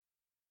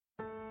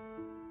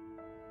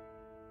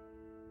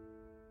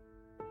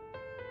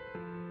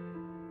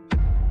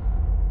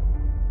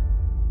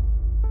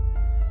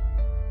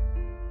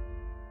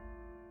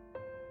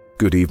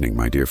Good evening,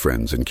 my dear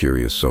friends and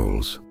curious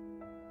souls.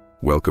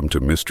 Welcome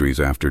to Mysteries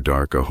After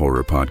Dark, a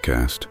horror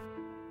podcast.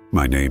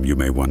 My name, you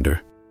may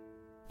wonder.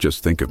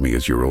 Just think of me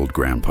as your old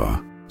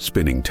grandpa,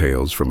 spinning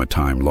tales from a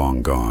time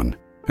long gone,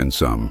 and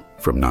some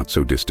from not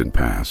so distant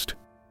past.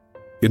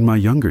 In my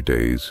younger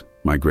days,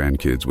 my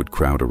grandkids would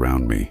crowd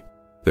around me,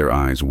 their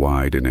eyes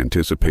wide in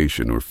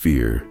anticipation or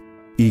fear,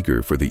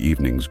 eager for the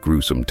evening's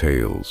gruesome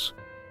tales.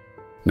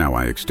 Now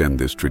I extend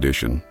this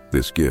tradition,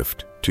 this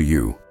gift, to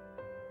you.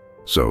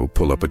 So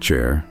pull up a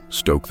chair,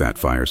 stoke that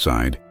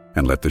fireside,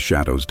 and let the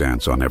shadows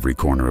dance on every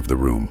corner of the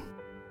room.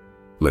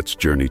 Let's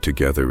journey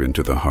together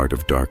into the heart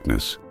of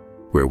darkness,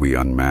 where we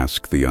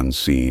unmask the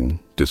unseen,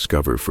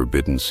 discover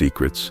forbidden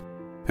secrets,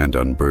 and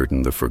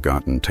unburden the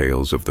forgotten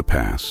tales of the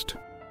past.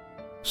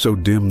 So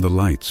dim the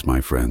lights,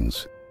 my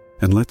friends,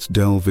 and let's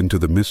delve into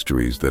the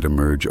mysteries that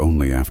emerge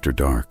only after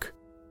dark,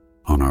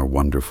 on our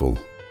wonderful,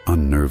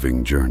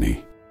 unnerving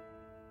journey.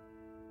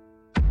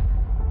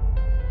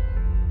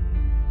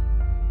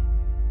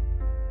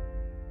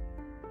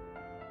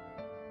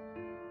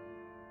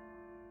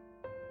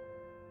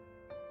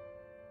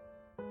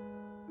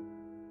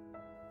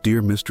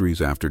 Dear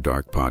Mysteries After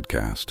Dark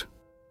podcast.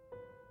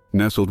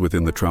 Nestled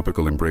within the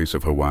tropical embrace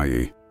of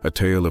Hawaii, a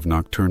tale of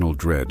nocturnal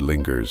dread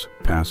lingers,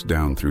 passed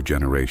down through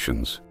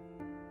generations.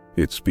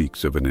 It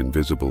speaks of an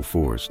invisible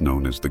force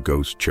known as the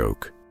ghost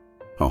choke,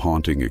 a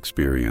haunting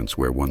experience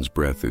where one's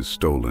breath is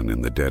stolen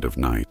in the dead of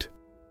night.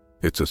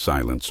 It's a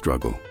silent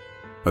struggle,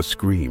 a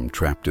scream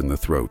trapped in the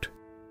throat,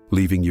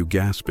 leaving you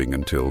gasping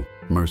until,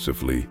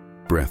 mercifully,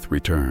 breath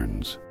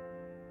returns.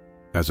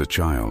 As a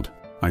child,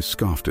 I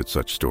scoffed at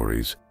such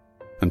stories,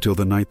 until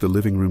the night the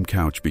living room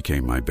couch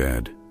became my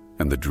bed,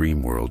 and the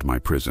dream world my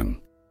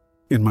prison.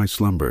 In my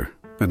slumber,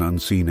 an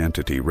unseen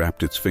entity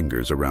wrapped its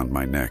fingers around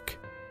my neck,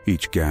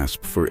 each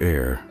gasp for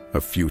air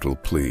a futile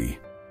plea.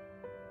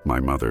 My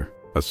mother,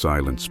 a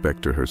silent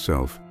specter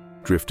herself,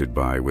 drifted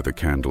by with a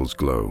candle's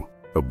glow,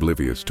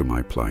 oblivious to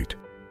my plight.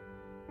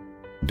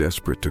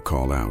 Desperate to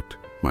call out,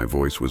 my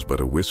voice was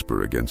but a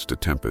whisper against a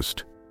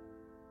tempest.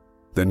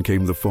 Then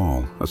came the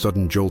fall, a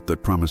sudden jolt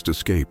that promised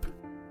escape.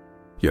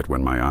 Yet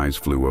when my eyes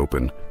flew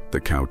open, the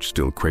couch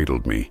still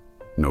cradled me.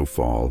 No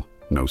fall,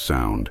 no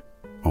sound,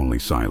 only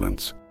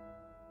silence.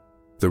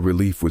 The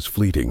relief was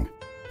fleeting.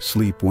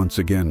 Sleep once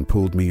again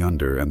pulled me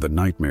under, and the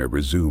nightmare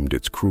resumed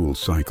its cruel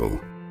cycle.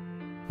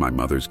 My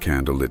mother's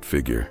candlelit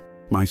figure,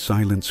 my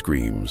silent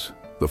screams,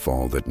 the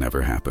fall that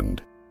never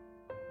happened.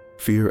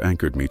 Fear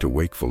anchored me to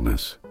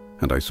wakefulness,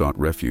 and I sought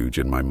refuge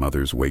in my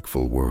mother's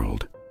wakeful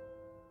world.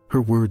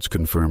 Her words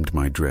confirmed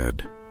my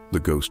dread. The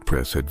ghost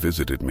press had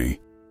visited me.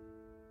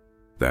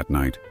 That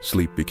night,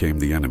 sleep became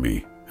the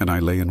enemy, and I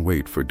lay in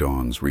wait for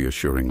dawn's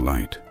reassuring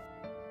light.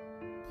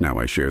 Now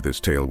I share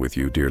this tale with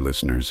you, dear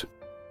listeners.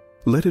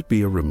 Let it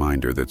be a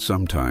reminder that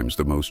sometimes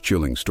the most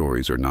chilling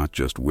stories are not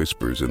just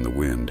whispers in the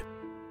wind.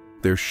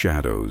 They're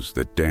shadows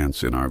that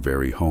dance in our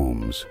very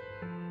homes.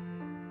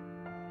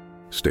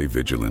 Stay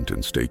vigilant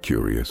and stay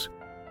curious.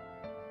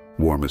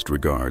 Warmest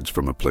regards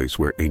from a place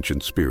where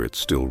ancient spirits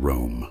still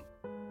roam.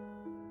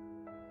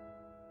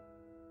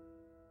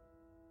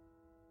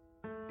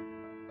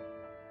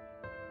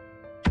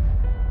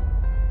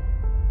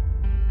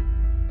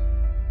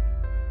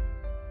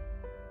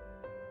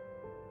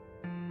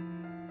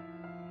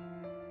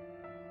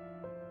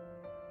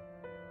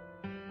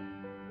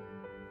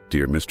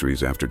 Dear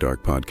Mysteries After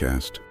Dark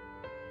podcast.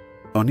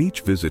 On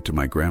each visit to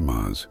my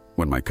grandma's,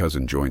 when my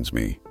cousin joins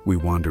me, we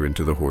wander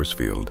into the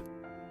horsefield.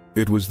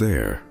 It was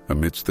there,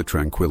 amidst the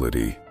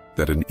tranquility,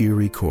 that an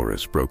eerie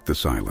chorus broke the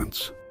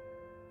silence.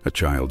 A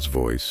child's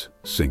voice,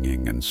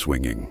 singing and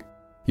swinging,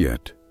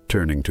 yet,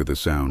 turning to the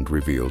sound,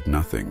 revealed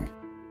nothing.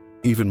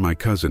 Even my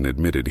cousin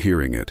admitted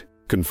hearing it,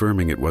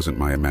 confirming it wasn't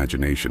my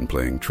imagination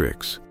playing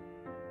tricks.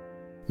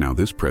 Now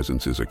this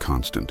presence is a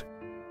constant.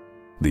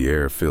 The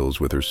air fills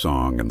with her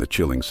song and the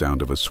chilling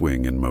sound of a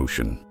swing in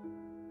motion.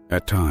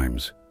 At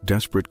times,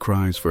 desperate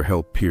cries for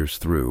help pierce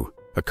through,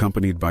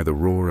 accompanied by the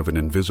roar of an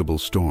invisible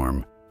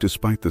storm,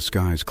 despite the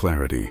sky's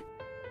clarity.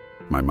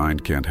 My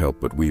mind can't help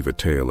but weave a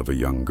tale of a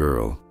young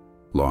girl,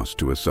 lost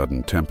to a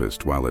sudden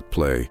tempest while at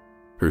play,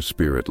 her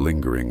spirit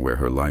lingering where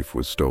her life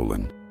was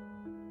stolen.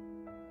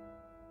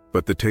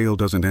 But the tale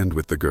doesn't end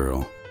with the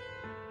girl.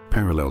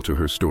 Parallel to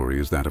her story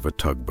is that of a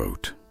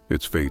tugboat,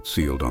 its fate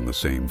sealed on the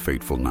same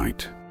fateful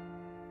night.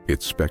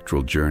 Its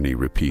spectral journey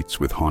repeats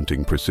with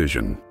haunting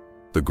precision,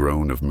 the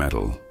groan of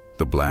metal,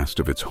 the blast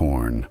of its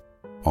horn,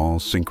 all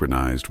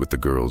synchronized with the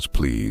girl's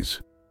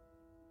pleas.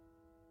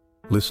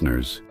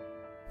 Listeners,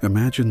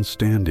 imagine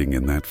standing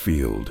in that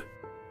field,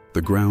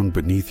 the ground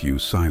beneath you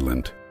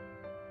silent,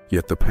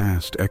 yet the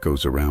past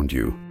echoes around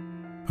you,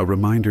 a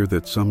reminder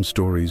that some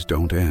stories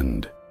don't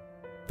end.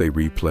 They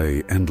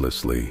replay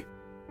endlessly,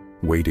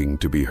 waiting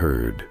to be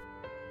heard.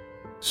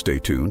 Stay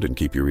tuned and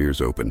keep your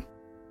ears open.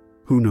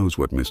 Who knows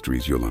what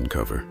mysteries you'll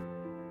uncover?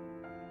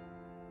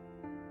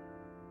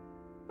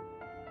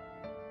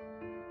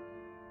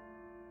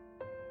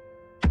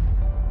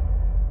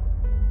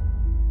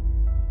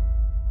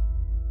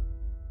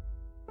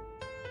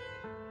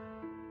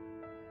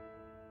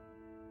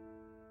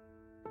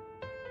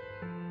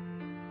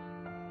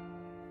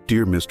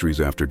 Dear Mysteries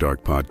After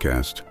Dark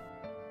podcast,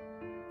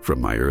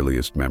 from my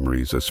earliest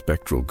memories, a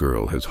spectral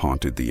girl has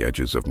haunted the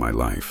edges of my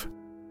life.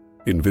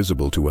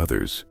 Invisible to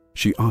others,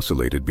 she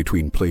oscillated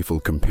between playful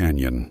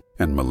companion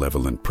and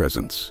malevolent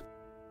presence.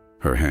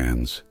 Her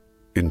hands,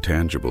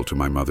 intangible to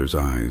my mother's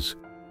eyes,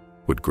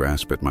 would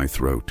grasp at my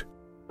throat,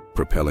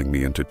 propelling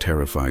me into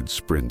terrified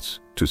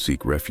sprints to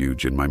seek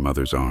refuge in my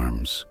mother's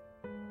arms.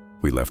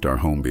 We left our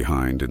home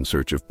behind in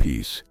search of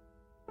peace,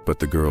 but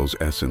the girl's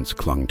essence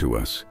clung to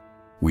us,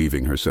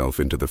 weaving herself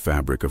into the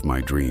fabric of my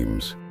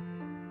dreams.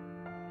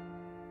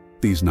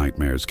 These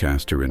nightmares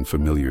cast her in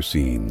familiar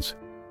scenes,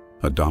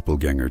 a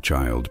doppelganger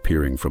child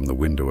peering from the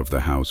window of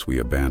the house we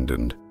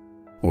abandoned,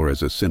 or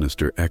as a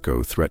sinister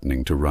echo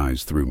threatening to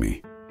rise through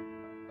me.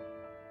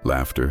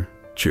 Laughter,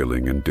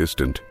 chilling and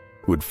distant,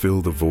 would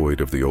fill the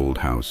void of the old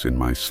house in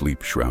my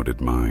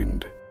sleep-shrouded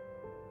mind.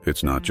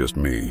 It's not just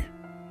me.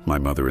 My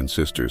mother and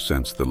sister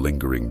sense the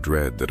lingering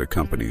dread that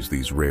accompanies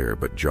these rare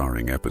but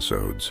jarring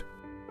episodes.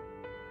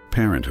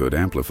 Parenthood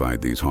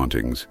amplified these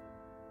hauntings.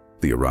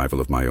 The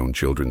arrival of my own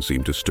children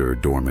seemed to stir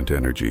dormant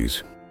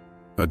energies.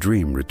 A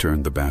dream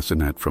returned the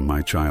bassinet from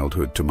my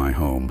childhood to my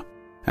home,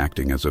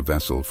 acting as a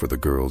vessel for the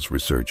girl's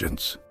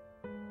resurgence.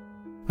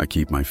 I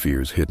keep my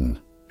fears hidden,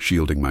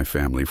 shielding my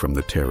family from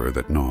the terror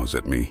that gnaws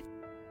at me.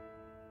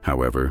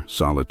 However,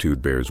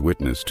 solitude bears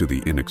witness to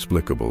the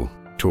inexplicable.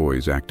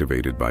 Toys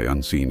activated by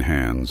unseen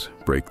hands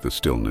break the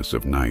stillness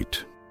of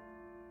night.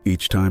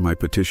 Each time I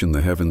petition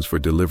the heavens for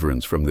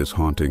deliverance from this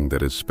haunting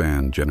that has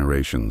spanned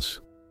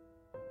generations.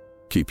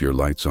 Keep your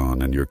lights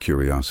on and your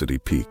curiosity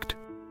piqued.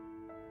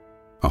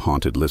 A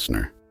haunted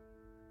listener.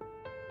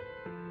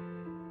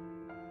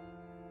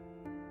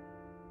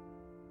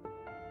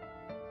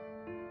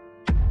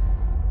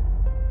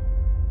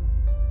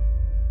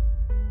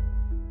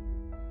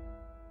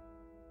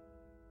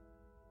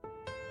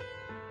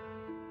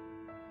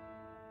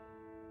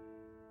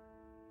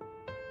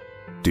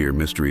 Dear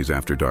Mysteries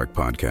After Dark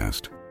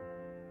podcast,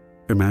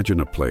 imagine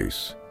a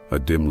place, a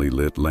dimly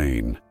lit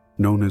lane,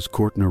 known as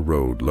Cortner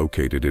Road,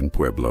 located in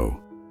Pueblo,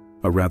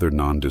 a rather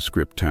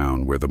nondescript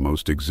town where the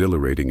most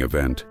exhilarating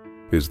event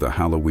is the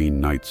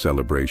Halloween night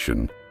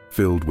celebration,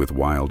 filled with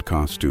wild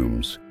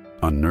costumes,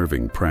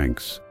 unnerving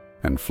pranks,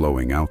 and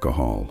flowing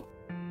alcohol.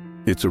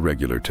 It's a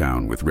regular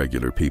town with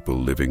regular people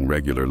living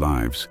regular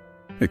lives,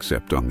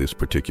 except on this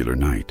particular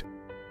night.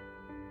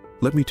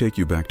 Let me take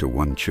you back to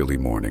one chilly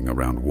morning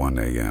around 1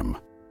 a.m.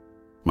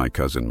 My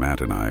cousin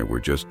Matt and I were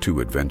just two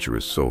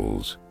adventurous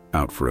souls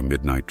out for a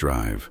midnight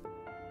drive.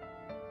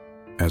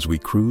 As we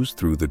cruised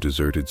through the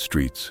deserted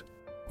streets,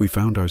 we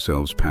found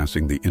ourselves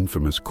passing the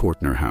infamous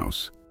Cortner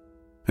House,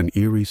 an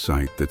eerie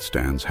sight that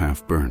stands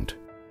half-burnt,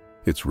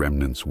 its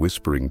remnants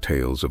whispering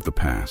tales of the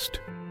past.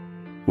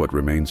 What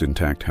remains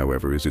intact,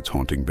 however, is its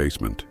haunting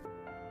basement.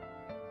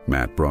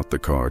 Matt brought the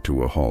car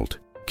to a halt,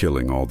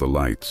 killing all the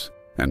lights,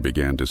 and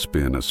began to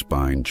spin a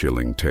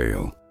spine-chilling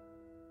tale.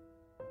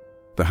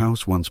 The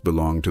house once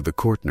belonged to the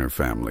Cortner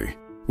family,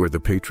 where the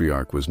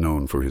patriarch was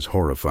known for his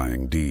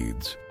horrifying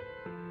deeds.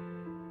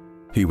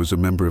 He was a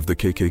member of the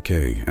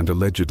KKK and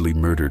allegedly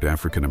murdered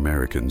African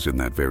Americans in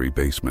that very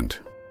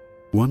basement.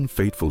 One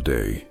fateful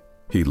day,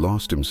 he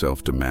lost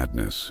himself to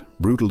madness,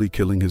 brutally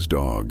killing his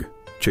dog,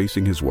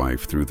 chasing his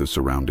wife through the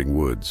surrounding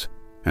woods,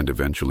 and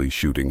eventually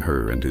shooting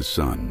her and his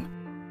son.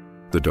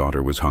 The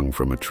daughter was hung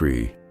from a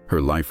tree,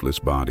 her lifeless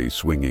body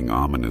swinging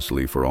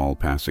ominously for all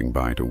passing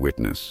by to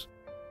witness.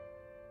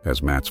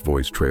 As Matt's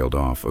voice trailed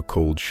off, a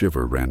cold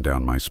shiver ran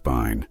down my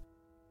spine.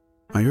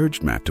 I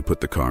urged Matt to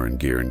put the car in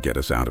gear and get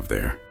us out of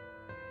there.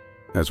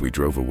 As we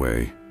drove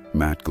away,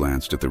 Matt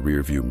glanced at the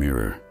rearview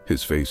mirror,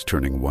 his face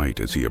turning white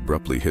as he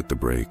abruptly hit the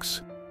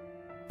brakes.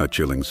 A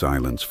chilling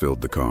silence filled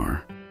the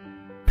car.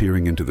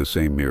 Peering into the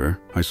same mirror,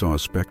 I saw a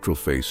spectral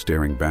face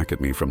staring back at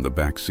me from the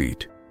back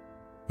seat.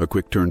 A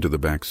quick turn to the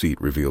back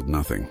seat revealed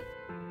nothing.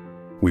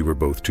 We were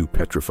both too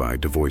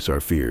petrified to voice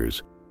our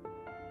fears.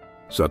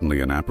 Suddenly,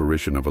 an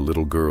apparition of a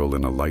little girl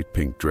in a light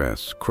pink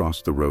dress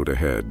crossed the road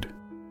ahead.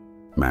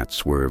 Matt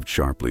swerved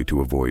sharply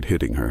to avoid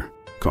hitting her,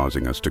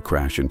 causing us to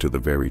crash into the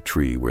very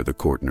tree where the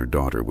Cortner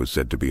daughter was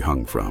said to be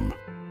hung from.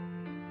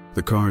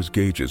 The car's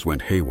gauges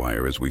went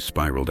haywire as we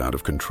spiraled out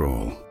of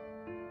control.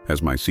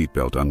 As my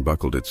seatbelt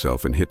unbuckled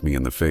itself and hit me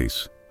in the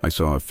face, I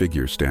saw a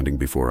figure standing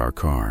before our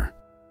car.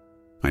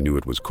 I knew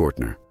it was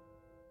Cortner.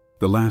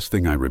 The last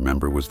thing I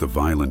remember was the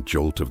violent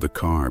jolt of the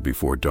car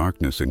before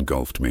darkness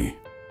engulfed me.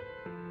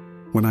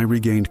 When I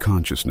regained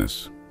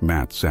consciousness,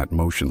 Matt sat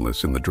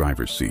motionless in the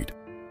driver's seat.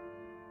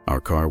 Our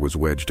car was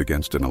wedged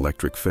against an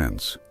electric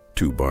fence,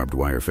 2 barbed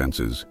wire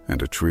fences,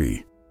 and a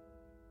tree.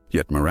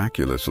 Yet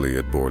miraculously,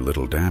 it bore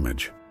little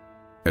damage.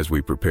 As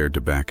we prepared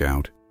to back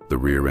out, the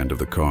rear end of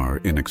the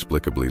car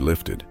inexplicably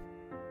lifted.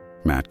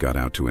 Matt got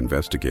out to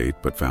investigate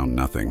but found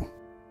nothing.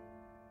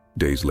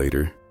 Days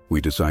later,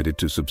 we decided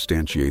to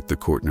substantiate the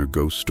Cortner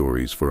ghost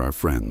stories for our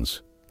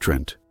friends,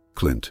 Trent,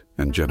 Clint,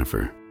 and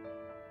Jennifer.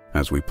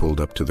 As we pulled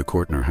up to the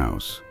Cortner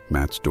house,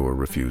 Matt's door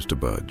refused to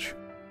budge.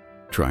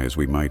 Try as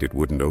we might, it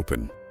wouldn't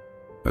open.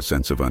 A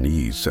sense of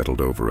unease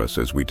settled over us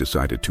as we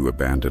decided to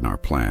abandon our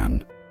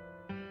plan.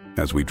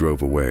 As we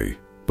drove away,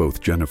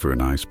 both Jennifer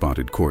and I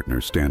spotted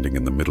Courtner standing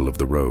in the middle of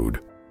the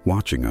road,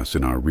 watching us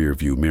in our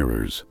rearview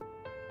mirrors.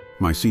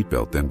 My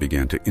seatbelt then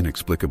began to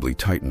inexplicably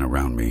tighten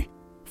around me,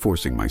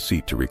 forcing my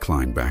seat to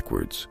recline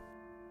backwards.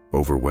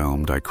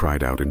 Overwhelmed, I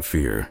cried out in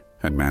fear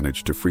and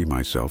managed to free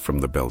myself from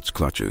the belt's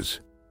clutches.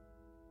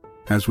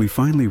 As we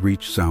finally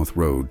reached South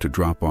Road to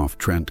drop off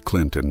Trent,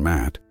 Clint, and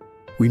Matt,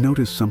 we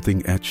noticed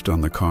something etched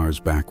on the car's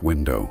back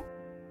window: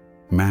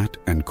 Matt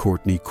and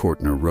Courtney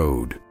Courtner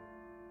Road.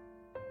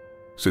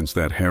 Since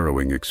that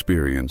harrowing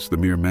experience, the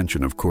mere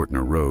mention of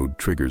Courtner Road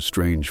triggers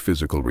strange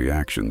physical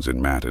reactions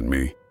in Matt and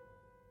me.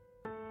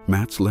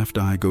 Matt's left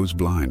eye goes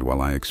blind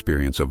while I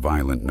experience a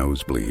violent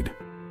nosebleed.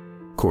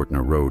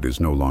 Courtner Road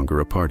is no longer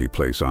a party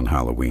place on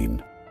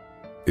Halloween.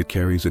 It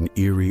carries an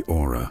eerie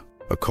aura,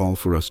 a call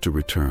for us to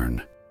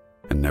return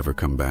and never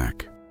come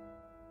back.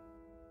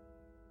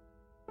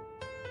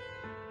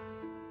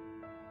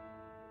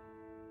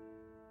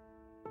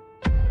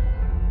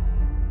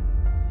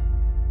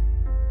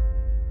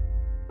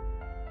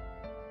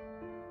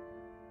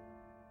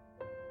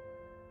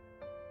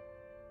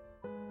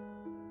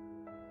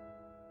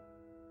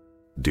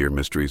 Dear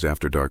Mysteries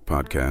After Dark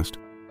podcast,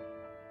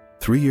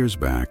 3 years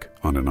back,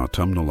 on an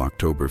autumnal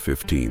October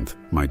 15th,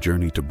 my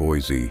journey to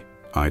Boise,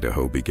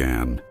 Idaho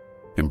began,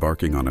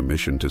 embarking on a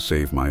mission to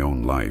save my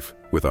own life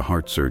with a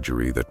heart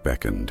surgery that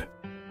beckoned.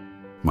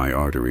 My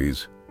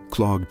arteries,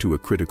 clogged to a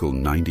critical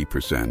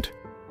 90%,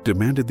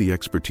 demanded the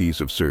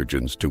expertise of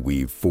surgeons to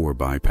weave 4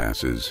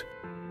 bypasses.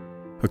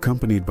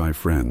 Accompanied by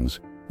friends,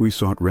 we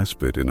sought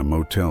respite in a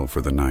motel for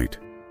the night,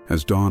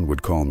 as dawn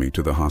would call me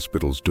to the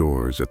hospital's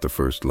doors at the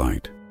first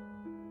light.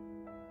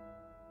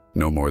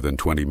 No more than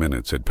 20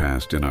 minutes had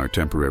passed in our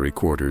temporary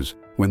quarters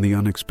when the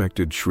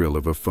unexpected shrill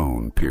of a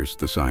phone pierced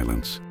the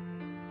silence.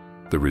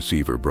 The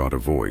receiver brought a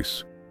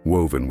voice,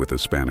 woven with a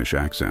Spanish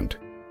accent,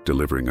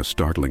 delivering a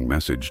startling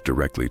message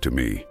directly to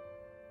me.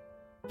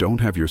 "Don't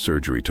have your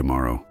surgery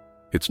tomorrow.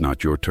 It's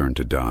not your turn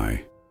to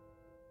die."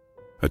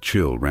 A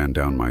chill ran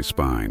down my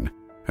spine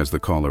as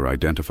the caller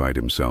identified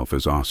himself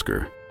as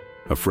Oscar,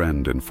 a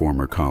friend and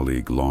former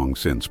colleague long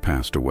since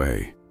passed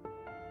away.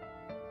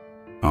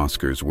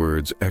 Oscar's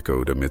words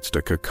echoed amidst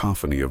a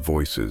cacophony of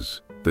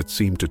voices that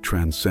seemed to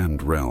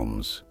transcend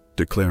realms,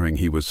 declaring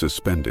he was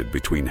suspended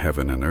between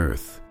heaven and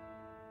earth.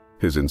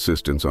 His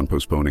insistence on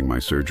postponing my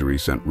surgery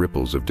sent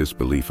ripples of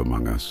disbelief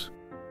among us.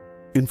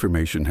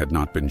 Information had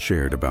not been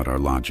shared about our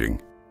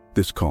lodging.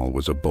 This call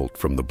was a bolt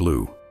from the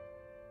blue.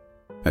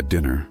 At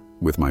dinner,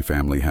 with my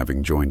family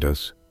having joined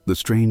us, the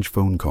strange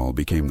phone call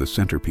became the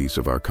centerpiece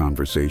of our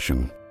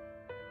conversation.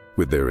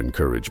 With their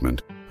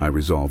encouragement, I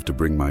resolved to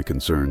bring my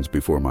concerns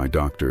before my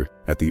doctor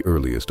at the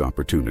earliest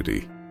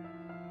opportunity.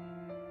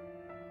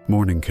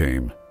 Morning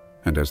came,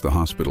 and as the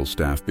hospital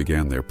staff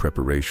began their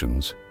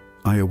preparations,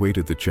 I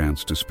awaited the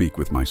chance to speak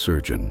with my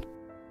surgeon.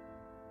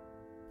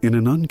 In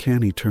an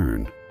uncanny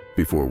turn,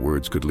 before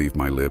words could leave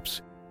my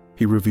lips,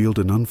 he revealed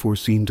an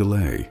unforeseen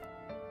delay.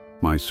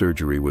 My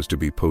surgery was to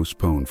be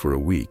postponed for a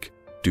week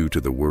due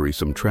to the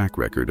worrisome track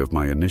record of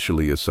my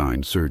initially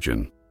assigned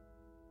surgeon.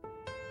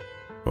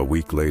 A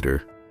week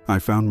later, I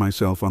found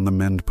myself on the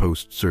mend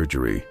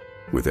post-surgery,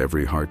 with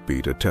every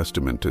heartbeat a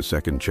testament to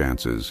second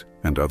chances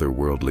and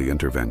otherworldly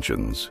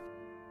interventions.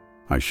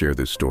 I share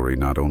this story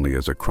not only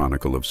as a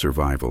chronicle of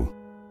survival,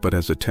 but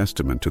as a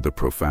testament to the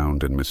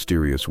profound and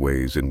mysterious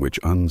ways in which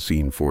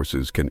unseen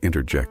forces can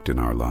interject in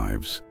our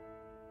lives.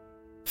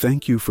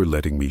 Thank you for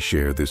letting me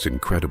share this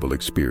incredible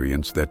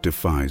experience that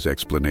defies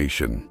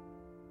explanation.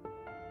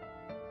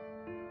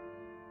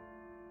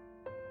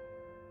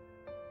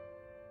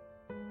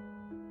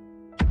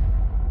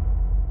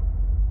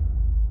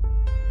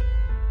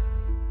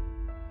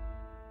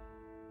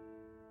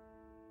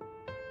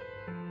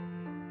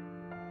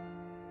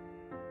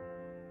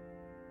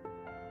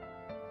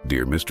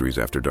 Dear Mysteries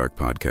After Dark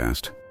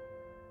podcast,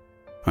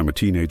 I'm a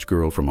teenage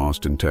girl from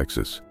Austin,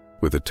 Texas,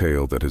 with a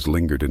tale that has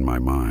lingered in my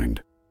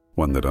mind,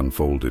 one that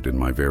unfolded in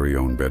my very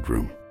own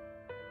bedroom.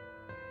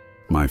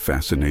 My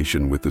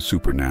fascination with the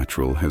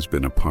supernatural has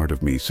been a part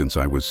of me since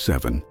I was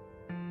 7,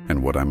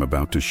 and what I'm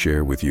about to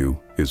share with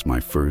you is my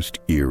first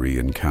eerie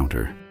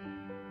encounter.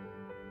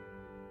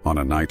 On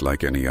a night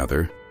like any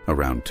other,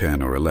 around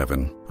 10 or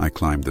 11, I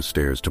climbed the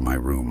stairs to my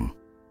room.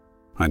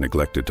 I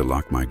neglected to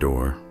lock my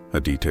door, a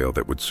detail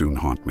that would soon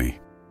haunt me.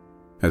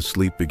 As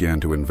sleep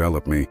began to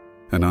envelop me,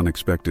 an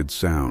unexpected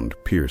sound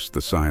pierced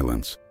the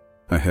silence,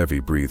 a heavy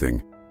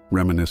breathing,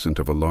 reminiscent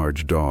of a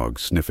large dog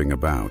sniffing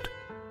about.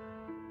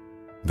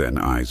 Then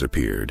eyes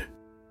appeared.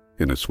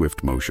 In a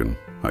swift motion,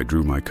 I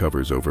drew my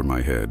covers over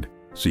my head,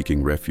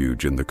 seeking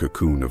refuge in the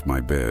cocoon of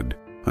my bed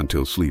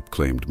until sleep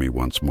claimed me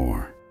once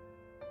more.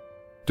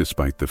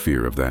 Despite the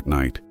fear of that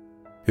night,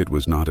 it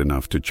was not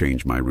enough to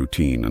change my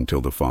routine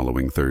until the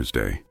following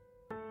Thursday.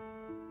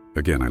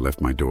 Again, I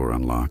left my door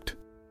unlocked.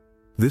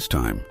 This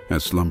time,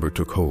 as slumber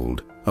took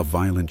hold, a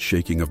violent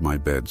shaking of my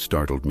bed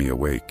startled me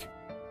awake.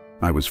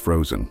 I was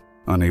frozen,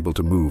 unable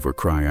to move or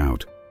cry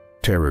out,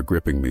 terror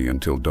gripping me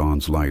until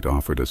dawn's light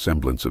offered a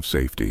semblance of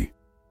safety.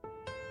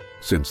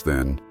 Since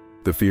then,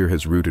 The fear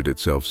has rooted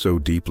itself so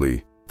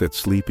deeply that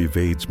sleep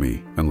evades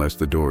me unless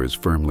the door is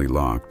firmly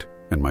locked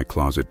and my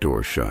closet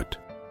door shut.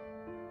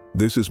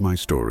 This is my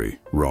story,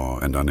 raw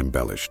and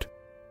unembellished.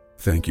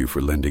 Thank you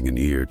for lending an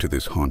ear to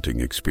this haunting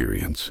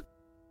experience.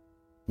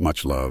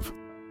 Much love.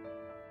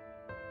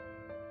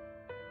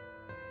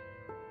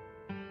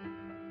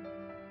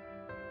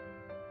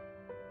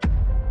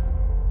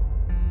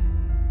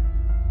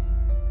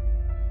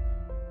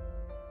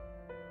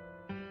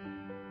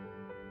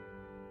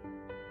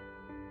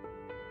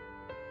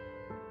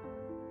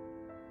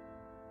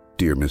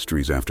 Dear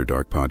Mysteries After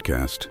Dark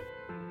podcast,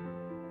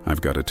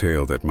 I've got a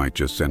tale that might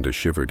just send a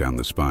shiver down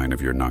the spine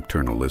of your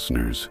nocturnal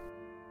listeners.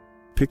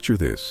 Picture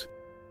this.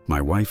 My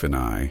wife and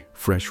I,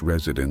 fresh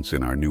residents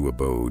in our new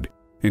abode,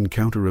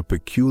 encounter a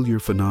peculiar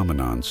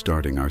phenomenon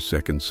starting our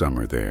second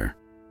summer there.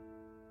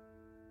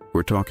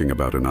 We're talking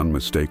about an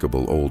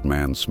unmistakable old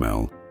man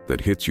smell that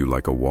hits you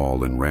like a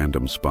wall in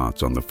random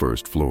spots on the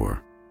first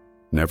floor.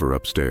 Never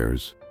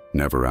upstairs,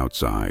 never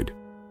outside,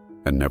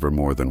 and never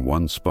more than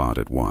one spot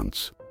at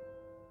once.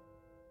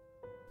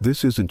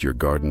 This isn't your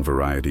garden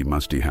variety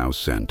musty house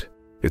scent.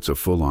 It's a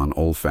full-on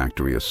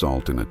olfactory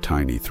assault in a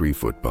tiny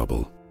 3-foot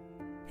bubble.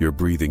 You're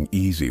breathing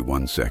easy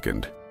 1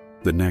 second.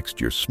 The next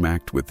you're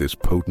smacked with this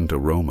potent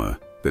aroma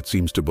that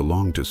seems to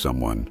belong to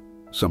someone,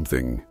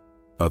 something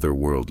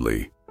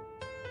otherworldly.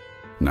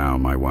 Now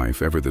my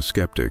wife, ever the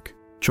skeptic,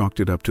 chalked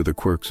it up to the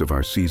quirks of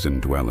our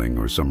seasoned dwelling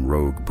or some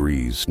rogue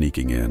breeze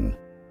sneaking in.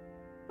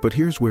 But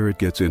here's where it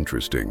gets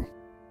interesting.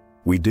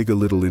 We dig a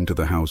little into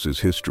the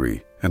house's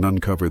history and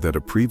uncover that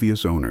a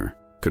previous owner,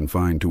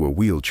 confined to a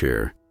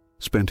wheelchair,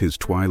 spent his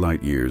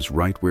twilight years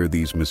right where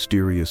these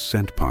mysterious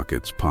scent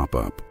pockets pop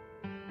up.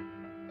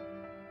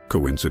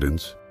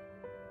 Coincidence?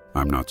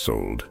 I'm not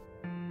sold.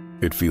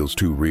 It feels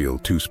too real,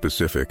 too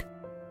specific.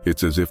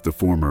 It's as if the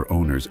former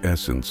owner's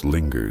essence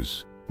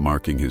lingers,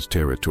 marking his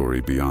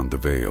territory beyond the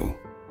veil.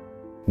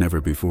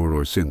 Never before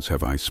or since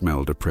have I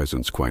smelled a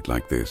presence quite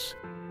like this.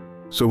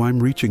 So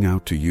I'm reaching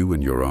out to you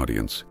and your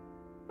audience.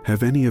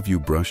 Have any of you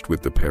brushed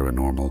with the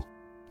paranormal?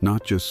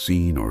 Not just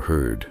seen or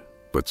heard,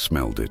 but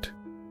smelled it.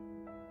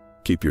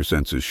 Keep your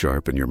senses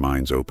sharp and your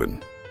minds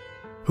open.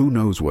 Who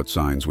knows what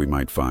signs we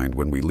might find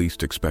when we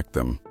least expect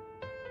them?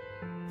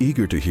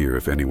 Eager to hear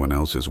if anyone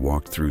else has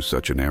walked through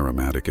such an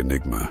aromatic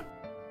enigma.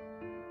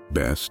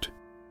 Best,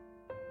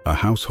 a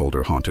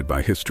householder haunted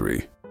by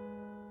history.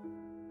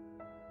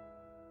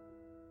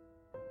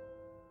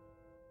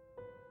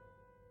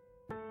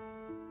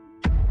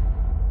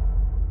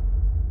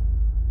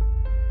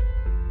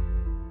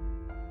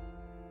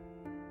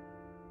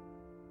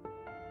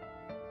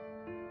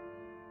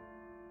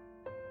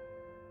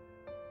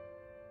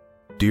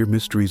 Dear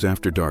Mysteries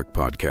After Dark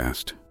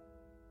podcast,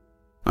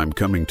 I'm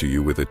coming to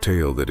you with a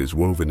tale that is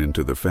woven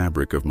into the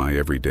fabric of my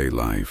everyday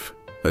life,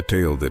 a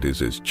tale that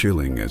is as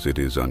chilling as it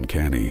is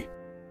uncanny.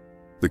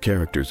 The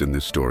characters in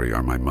this story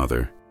are my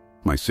mother,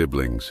 my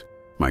siblings,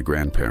 my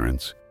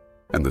grandparents,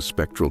 and the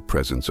spectral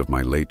presence of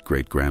my late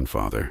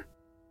great-grandfather.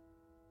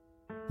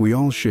 We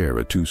all share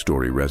a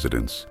 2-story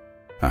residence,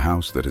 a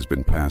house that has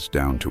been passed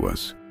down to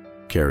us,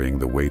 carrying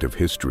the weight of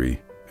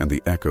history and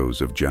the echoes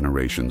of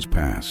generations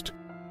past.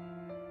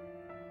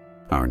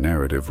 Our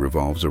narrative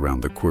revolves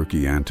around the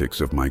quirky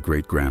antics of my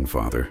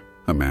great-grandfather,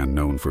 a man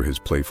known for his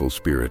playful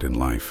spirit in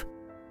life.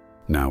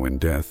 Now in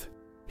death,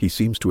 he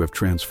seems to have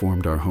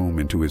transformed our home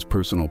into his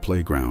personal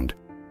playground,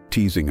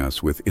 teasing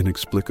us with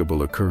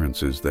inexplicable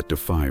occurrences that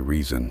defy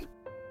reason.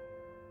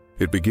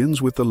 It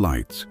begins with the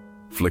lights,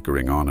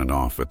 flickering on and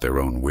off at their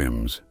own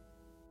whims.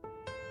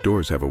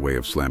 Doors have a way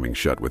of slamming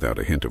shut without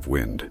a hint of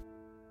wind.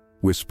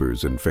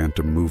 Whispers and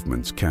phantom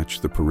movements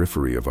catch the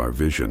periphery of our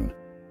vision,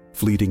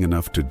 fleeting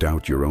enough to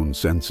doubt your own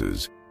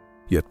senses,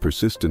 yet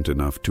persistent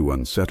enough to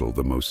unsettle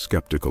the most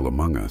skeptical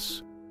among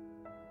us.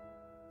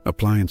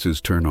 Appliances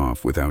turn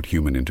off without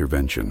human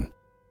intervention.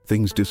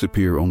 Things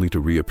disappear only to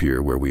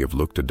reappear where we have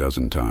looked a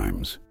dozen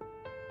times.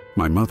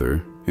 My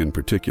mother, in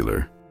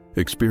particular,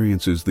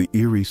 experiences the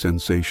eerie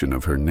sensation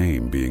of her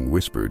name being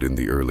whispered in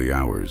the early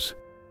hours,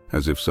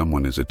 as if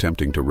someone is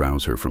attempting to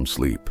rouse her from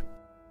sleep.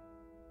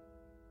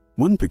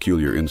 One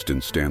peculiar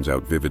instance stands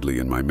out vividly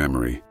in my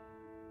memory.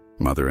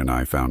 Mother and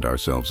I found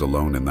ourselves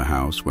alone in the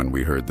house when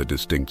we heard the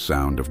distinct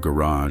sound of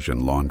garage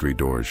and laundry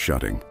doors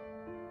shutting,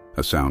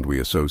 a sound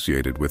we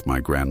associated with my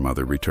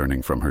grandmother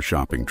returning from her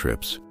shopping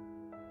trips.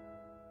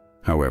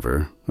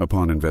 However,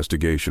 upon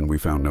investigation, we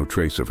found no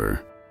trace of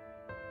her.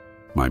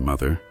 My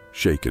mother,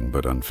 shaken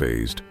but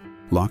unfazed,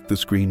 locked the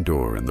screen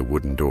door and the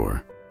wooden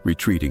door,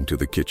 retreating to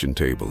the kitchen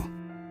table.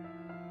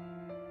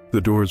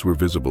 The doors were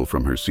visible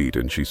from her seat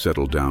and she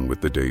settled down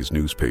with the day's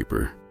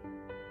newspaper.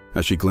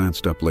 As she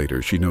glanced up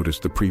later, she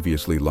noticed the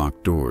previously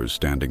locked doors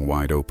standing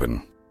wide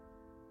open.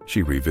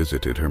 She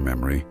revisited her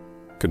memory,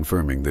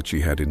 confirming that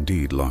she had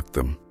indeed locked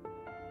them.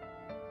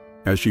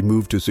 As she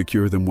moved to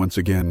secure them once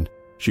again,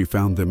 she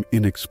found them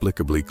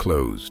inexplicably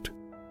closed.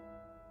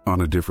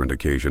 On a different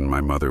occasion,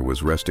 my mother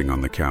was resting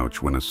on the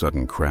couch when a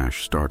sudden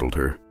crash startled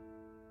her.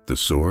 The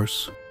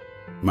source?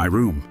 My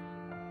room.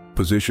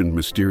 Positioned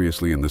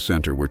mysteriously in the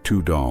center were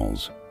 2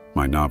 dolls,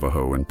 my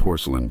Navajo and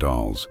porcelain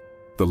dolls,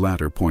 the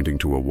latter pointing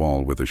to a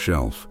wall with a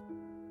shelf.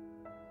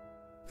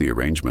 The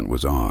arrangement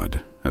was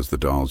odd, as the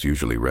dolls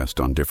usually rest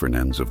on different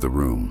ends of the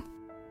room.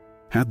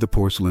 Had the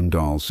porcelain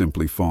doll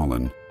simply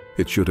fallen,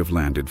 it should have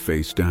landed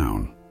face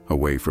down,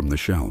 away from the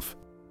shelf.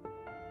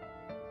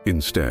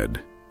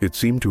 Instead, it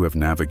seemed to have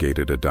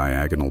navigated a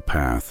diagonal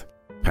path,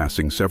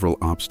 passing several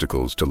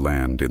obstacles to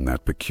land in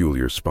that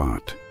peculiar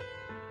spot.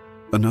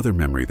 Another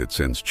memory that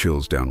sends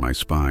chills down my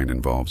spine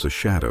involves a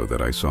shadow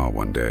that I saw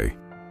one day.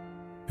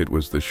 It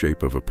was the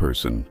shape of a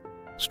person,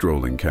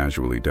 strolling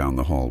casually down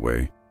the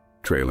hallway,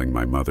 trailing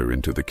my mother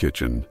into the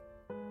kitchen.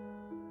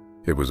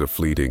 It was a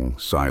fleeting,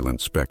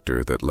 silent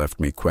specter that left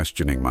me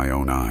questioning my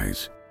own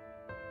eyes.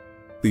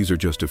 These are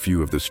just a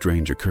few of the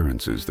strange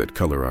occurrences that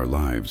color our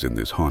lives in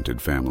this haunted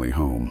family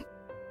home.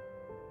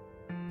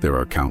 There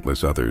are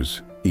countless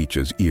others, each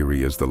as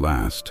eerie as the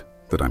last,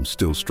 that I'm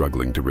still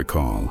struggling to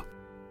recall.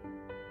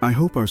 I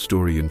hope our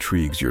story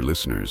intrigues your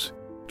listeners,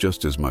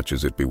 just as much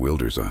as it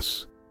bewilders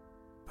us.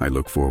 I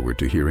look forward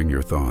to hearing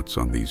your thoughts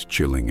on these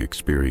chilling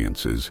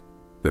experiences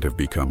that have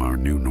become our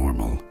new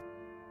normal.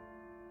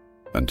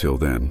 Until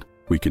then,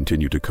 we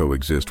continue to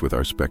coexist with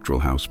our spectral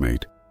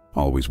housemate,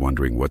 always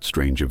wondering what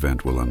strange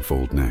event will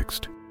unfold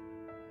next.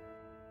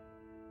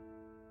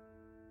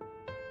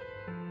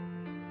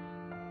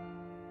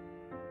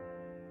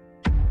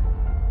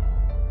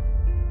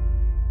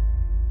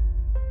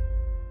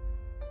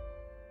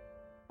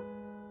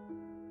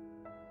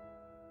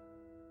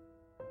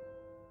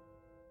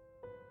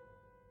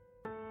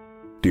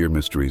 Dear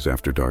Mysteries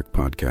After Dark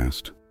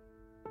podcast,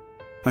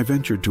 I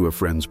ventured to a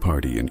friend's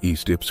party in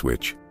East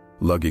Ipswich,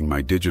 lugging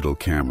my digital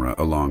camera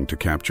along to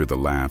capture the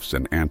laughs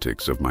and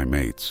antics of my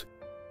mates.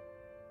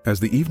 As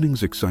the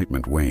evening's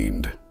excitement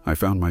waned, I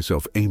found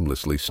myself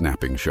aimlessly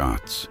snapping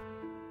shots.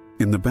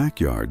 In the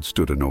backyard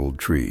stood an old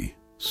tree,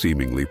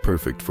 seemingly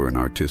perfect for an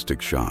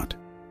artistic shot.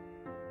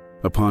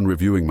 Upon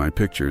reviewing my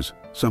pictures,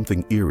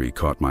 something eerie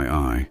caught my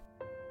eye,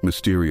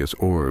 mysterious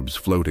orbs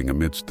floating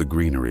amidst the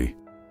greenery.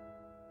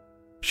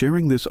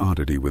 Sharing this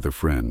oddity with a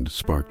friend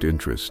sparked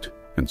interest,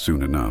 and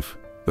soon enough,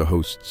 the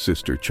host's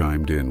sister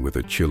chimed in with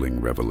a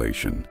chilling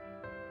revelation.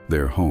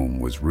 Their home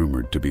was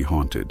rumored to be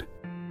haunted.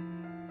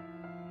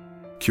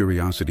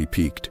 Curiosity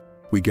piqued,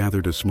 we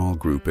gathered a small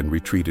group and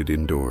retreated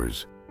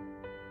indoors.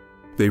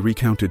 They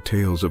recounted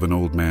tales of an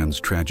old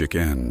man's tragic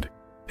end,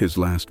 his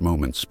last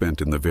moments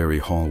spent in the very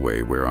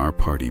hallway where our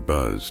party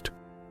buzzed.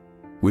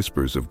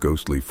 Whispers of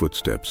ghostly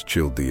footsteps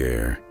chilled the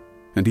air,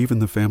 and even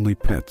the family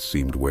pets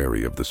seemed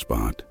wary of the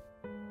spot.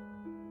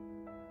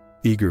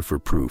 Eager for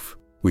proof,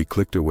 we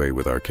clicked away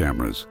with our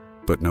cameras,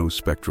 but no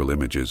spectral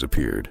images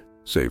appeared,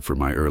 save for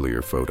my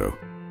earlier photo.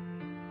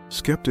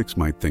 Skeptics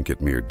might think it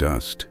mere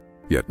dust,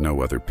 yet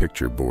no other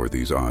picture bore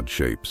these odd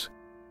shapes.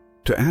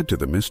 To add to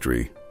the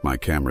mystery, my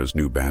camera's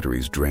new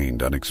batteries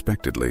drained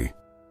unexpectedly.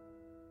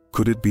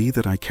 Could it be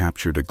that I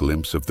captured a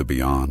glimpse of the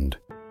beyond?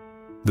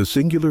 The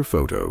singular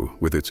photo,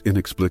 with its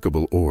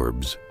inexplicable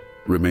orbs,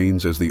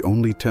 remains as the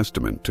only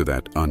testament to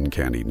that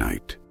uncanny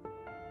night.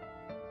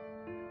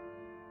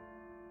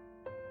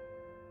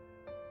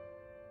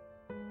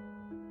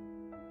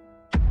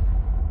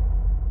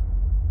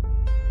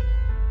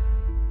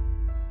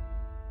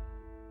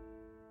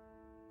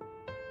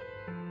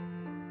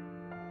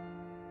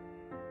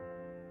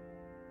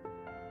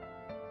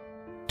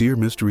 Dear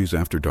Mysteries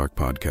After Dark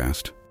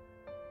podcast,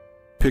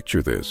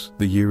 picture this,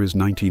 the year is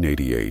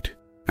 1988,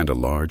 and a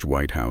large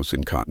White House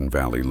in Cotton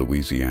Valley,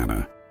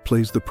 Louisiana,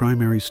 plays the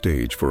primary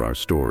stage for our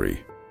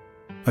story.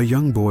 A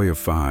young boy of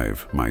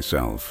 5,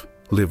 myself,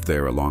 lived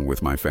there along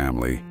with my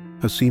family,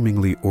 a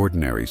seemingly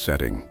ordinary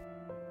setting.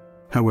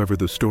 However,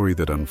 the story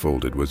that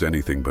unfolded was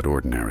anything but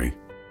ordinary.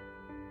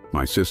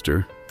 My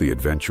sister, the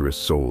adventurous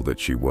soul that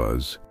she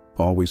was,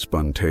 always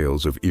spun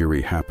tales of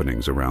eerie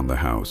happenings around the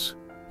house,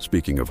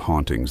 speaking of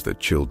hauntings that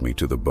chilled me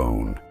to the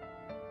bone.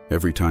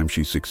 Every time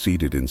she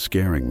succeeded in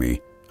scaring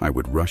me, I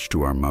would rush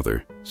to our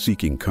mother,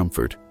 seeking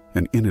comfort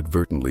and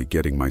inadvertently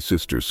getting my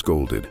sister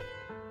scolded.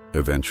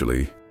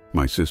 Eventually,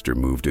 my sister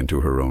moved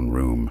into her own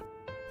room,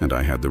 and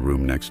I had the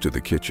room next to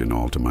the kitchen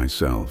all to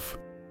myself.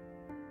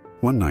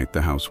 One night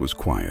the house was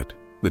quiet,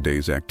 the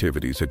day's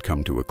activities had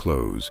come to a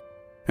close,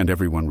 and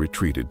everyone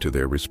retreated to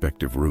their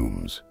respective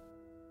rooms.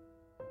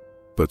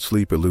 But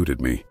sleep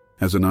eluded me,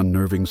 as an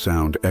unnerving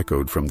sound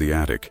echoed from the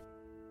attic,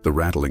 the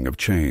rattling of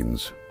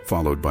chains,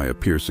 followed by a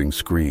piercing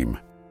scream.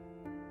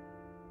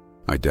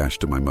 I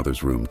dashed to my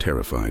mother's room,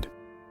 terrified.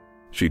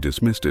 She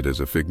dismissed it as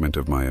a figment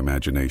of my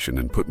imagination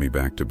and put me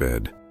back to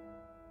bed.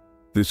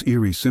 This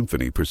eerie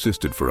symphony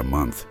persisted for a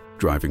month,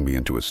 driving me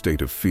into a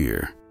state of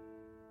fear.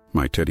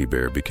 My teddy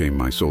bear became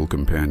my sole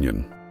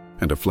companion,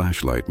 and a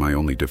flashlight my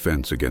only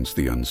defense against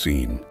the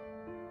unseen.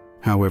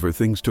 However,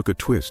 things took a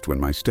twist when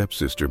my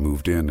stepsister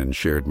moved in and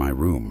shared my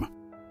room.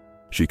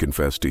 She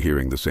confessed to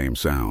hearing the same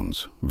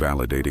sounds,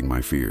 validating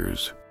my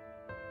fears.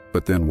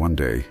 But then one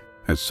day,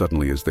 as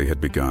suddenly as they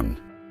had begun,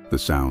 the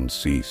sounds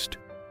ceased.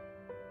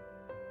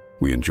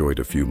 We enjoyed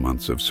a few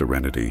months of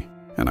serenity,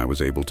 and I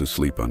was able to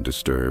sleep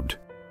undisturbed.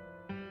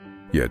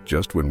 Yet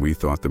just when we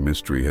thought the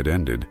mystery had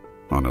ended,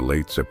 on a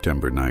late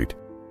September night,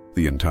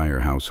 the entire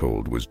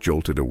household was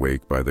jolted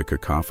awake by the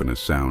cacophonous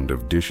sound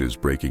of dishes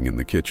breaking in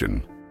the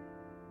kitchen.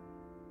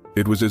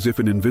 It was as if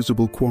an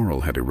invisible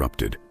quarrel had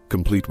erupted,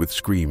 complete with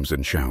screams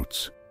and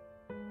shouts.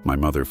 My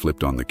mother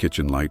flipped on the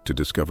kitchen light to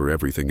discover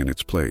everything in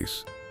its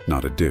place,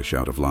 not a dish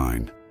out of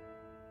line.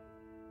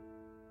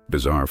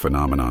 Bizarre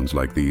phenomenons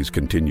like these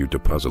continued to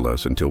puzzle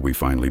us until we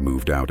finally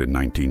moved out in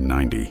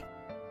 1990.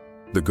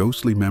 The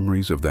ghostly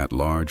memories of that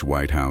large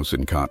white house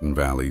in Cotton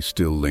Valley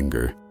still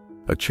linger,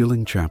 a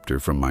chilling chapter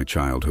from my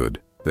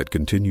childhood that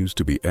continues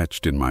to be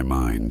etched in my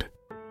mind.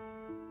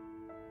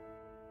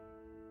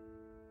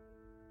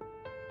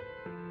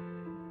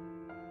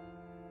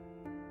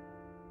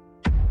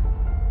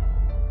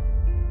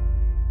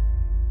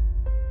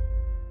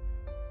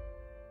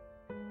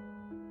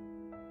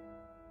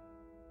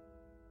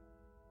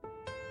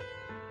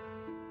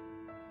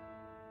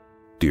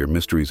 Dear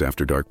Mysteries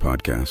After Dark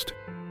podcast.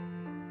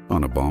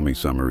 On a balmy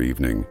summer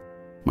evening,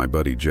 my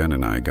buddy Jen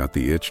and I got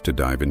the itch to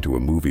dive into a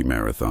movie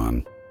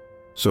marathon.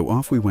 So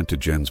off we went to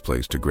Jen's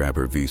place to grab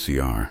her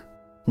VCR.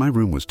 My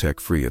room was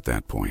tech-free at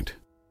that point.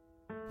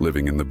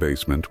 Living in the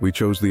basement, we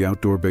chose the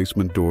outdoor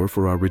basement door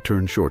for our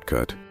return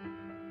shortcut.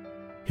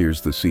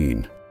 Here's the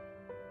scene.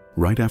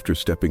 Right after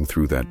stepping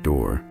through that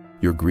door,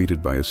 you're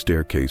greeted by a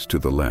staircase to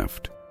the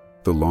left,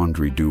 the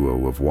laundry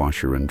duo of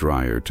washer and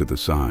dryer to the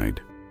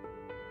side.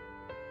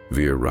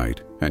 Veer right,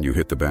 and you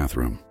hit the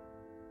bathroom.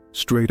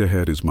 Straight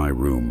ahead is my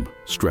room,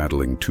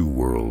 straddling two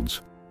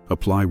worlds. A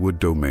plywood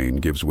domain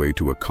gives way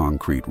to a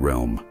concrete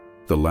realm,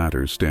 the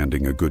latter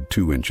standing a good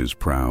 2 inches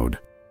proud.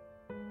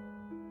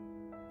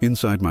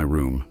 Inside my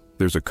room,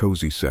 there's a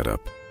cozy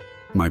setup.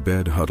 My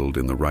bed huddled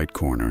in the right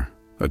corner,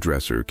 a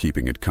dresser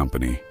keeping it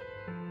company.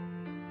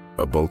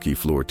 A bulky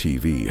floor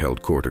TV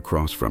held court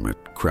across from it,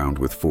 crowned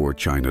with 4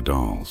 china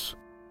dolls.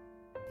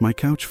 My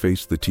couch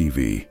faced the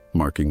TV,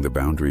 marking the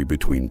boundary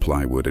between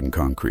plywood and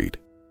concrete.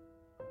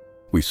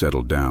 We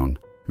settled down,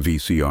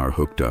 VCR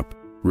hooked up,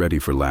 ready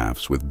for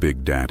laughs with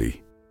Big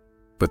Daddy.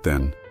 But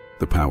then,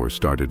 the power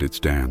started its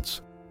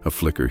dance, a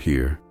flicker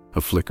here,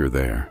 a flicker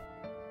there.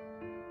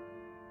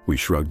 We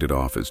shrugged it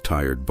off as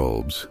tired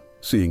bulbs,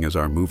 seeing as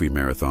our movie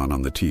marathon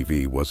on the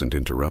TV wasn't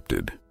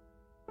interrupted.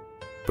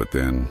 But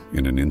then,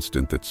 in an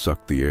instant that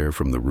sucked the air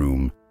from the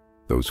room,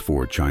 those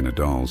 4 china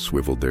dolls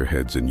swiveled their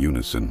heads in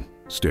unison,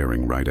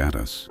 staring right at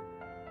us.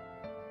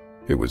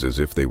 It was as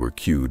if they were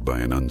cued by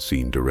an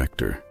unseen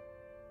director.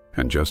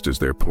 And just as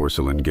their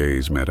porcelain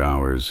gaze met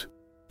ours,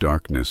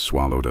 darkness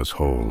swallowed us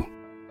whole.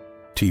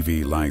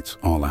 TV lights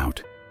all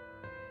out.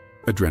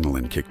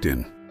 Adrenaline kicked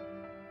in.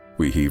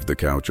 We heaved the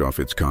couch off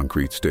its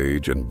concrete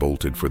stage and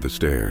bolted for the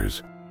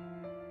stairs.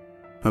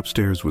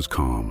 Upstairs was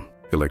calm.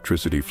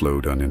 Electricity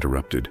flowed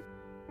uninterrupted.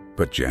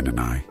 But Jen and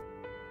I,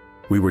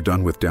 we were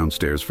done with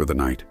downstairs for the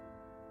night.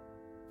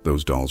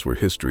 Those dolls were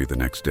history the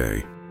next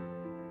day.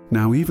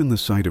 Now even the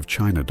sight of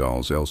china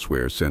dolls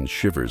elsewhere sends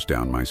shivers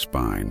down my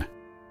spine.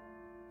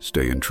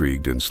 Stay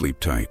intrigued and sleep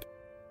tight.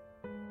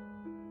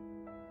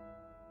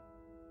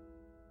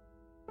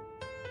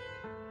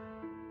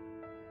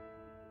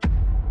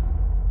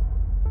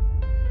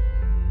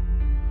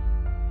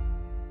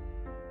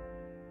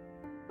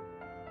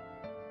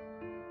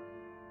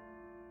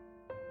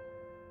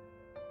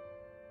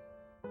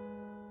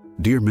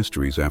 Dear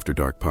Mysteries After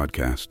Dark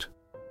podcast.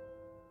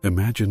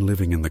 Imagine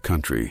living in the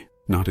country,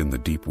 not in the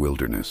deep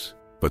wilderness,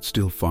 but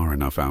still far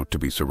enough out to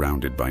be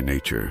surrounded by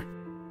nature.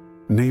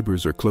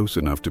 Neighbors are close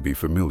enough to be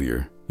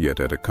familiar, yet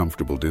at a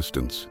comfortable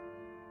distance.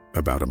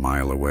 About a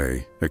mile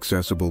away,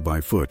 accessible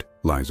by foot,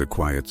 lies a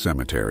quiet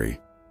cemetery.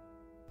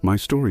 My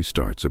story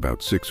starts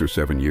about 6 or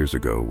 7 years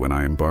ago when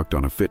I embarked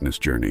on a fitness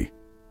journey,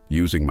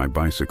 using my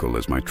bicycle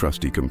as my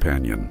trusty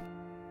companion.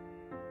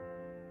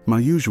 My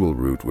usual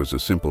route was a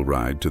simple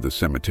ride to the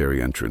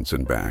cemetery entrance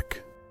and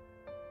back.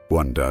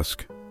 One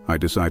dusk, I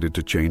decided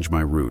to change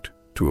my route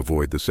to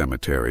avoid the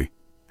cemetery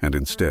and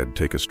instead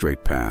take a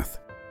straight path.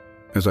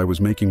 As I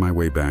was making my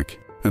way back,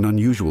 an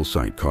unusual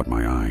sight caught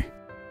my eye.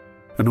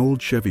 An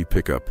old Chevy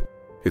pickup,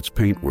 its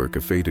paintwork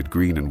a faded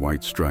green and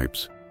white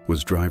stripes,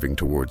 was driving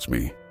towards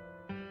me.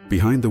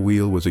 Behind the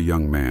wheel was a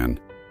young man,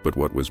 but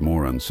what was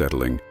more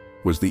unsettling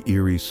was the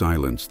eerie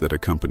silence that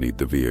accompanied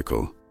the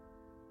vehicle.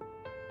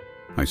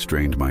 I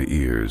strained my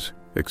ears,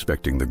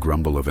 expecting the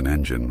grumble of an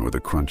engine or the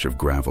crunch of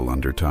gravel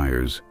under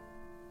tires,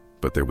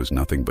 but there was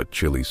nothing but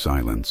chilly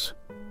silence.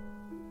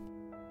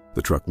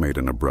 The truck made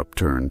an abrupt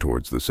turn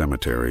towards the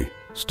cemetery,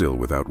 still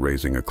without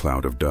raising a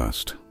cloud of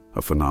dust,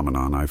 a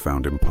phenomenon I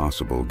found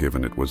impossible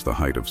given it was the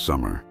height of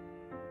summer.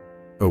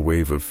 A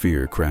wave of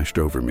fear crashed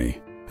over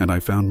me, and I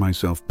found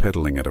myself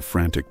pedaling at a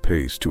frantic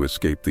pace to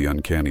escape the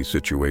uncanny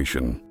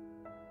situation.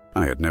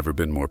 I had never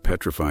been more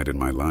petrified in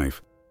my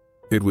life.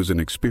 It was an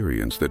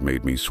experience that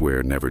made me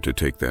swear never to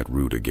take that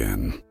route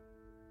again.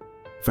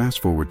 Fast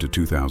forward to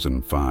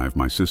 2005,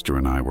 my sister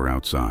and I were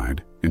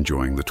outside,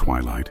 enjoying the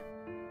twilight.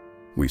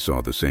 We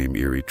saw the same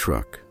eerie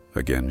truck,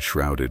 again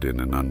shrouded in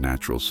an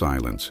unnatural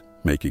silence,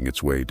 making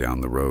its way down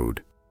the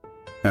road.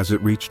 As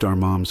it reached our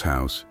mom's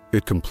house,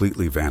 It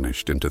completely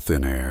vanished into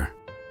thin air.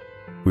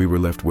 We were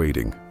left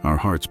waiting, our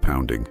hearts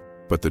pounding,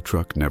 but the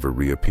truck never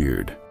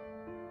reappeared.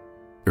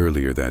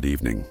 Earlier that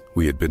evening,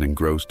 we had been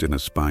engrossed in a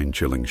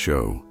spine-chilling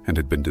show and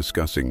had been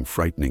discussing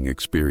frightening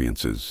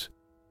experiences.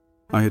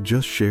 I had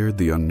just shared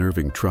the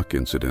unnerving truck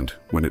incident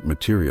when it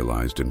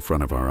materialized in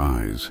front of our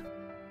eyes.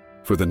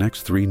 For the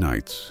next 3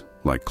 nights,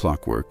 like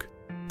clockwork,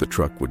 the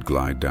truck would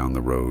glide down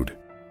the road,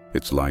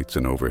 its lights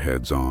and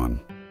overheads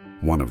on,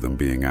 one of them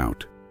being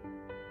out.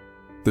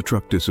 The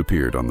truck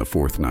disappeared on the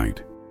 4th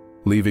night,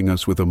 leaving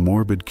us with a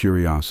morbid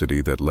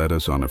curiosity that led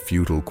us on a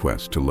futile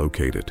quest to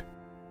locate it.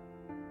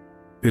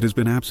 It has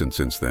been absent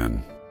since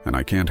then, and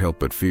I can't help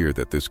but fear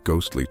that this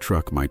ghostly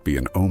truck might be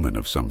an omen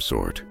of some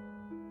sort.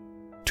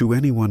 To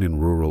anyone in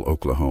rural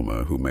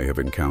Oklahoma who may have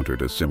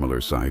encountered a similar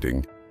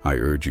sighting, I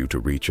urge you to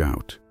reach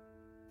out.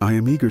 I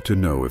am eager to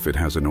know if it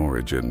has an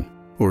origin,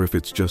 or if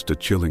it's just a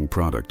chilling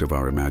product of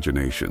our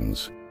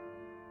imaginations.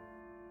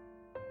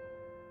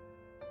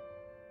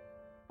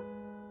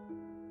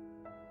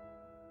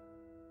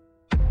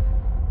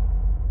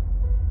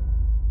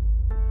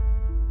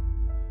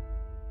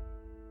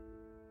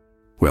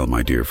 Well,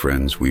 my dear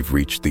friends, we've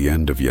reached the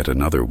end of yet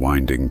another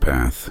winding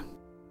path.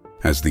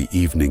 As the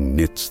evening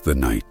knits the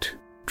night,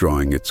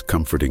 drawing its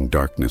comforting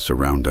darkness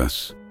around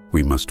us,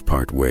 we must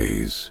part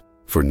ways,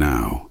 for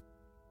now.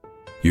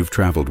 You've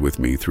traveled with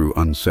me through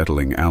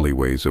unsettling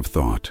alleyways of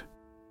thought,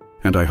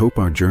 and I hope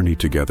our journey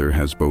together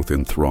has both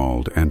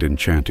enthralled and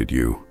enchanted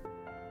you.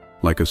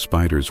 Like a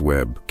spider's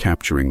web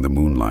capturing the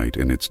moonlight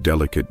in its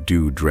delicate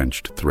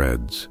dew-drenched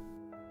threads.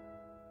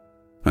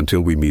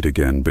 Until we meet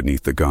again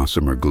beneath the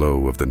gossamer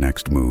glow of the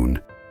next moon,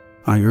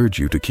 I urge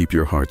you to keep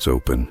your hearts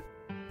open,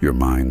 your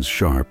minds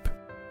sharp,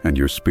 and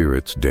your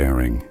spirits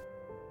daring.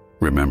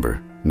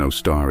 Remember, no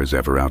star is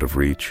ever out of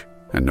reach,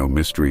 and no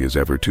mystery is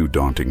ever too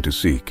daunting to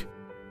seek.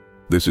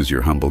 This is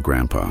your humble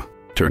grandpa,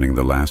 turning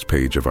the last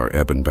page of our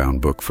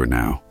ebon-bound book for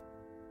now.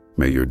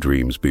 May your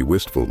dreams be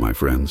wistful, my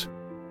friends.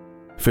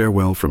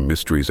 Farewell from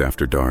Mysteries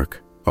After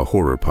Dark, a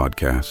horror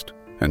podcast,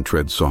 and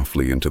tread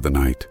softly into the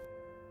night.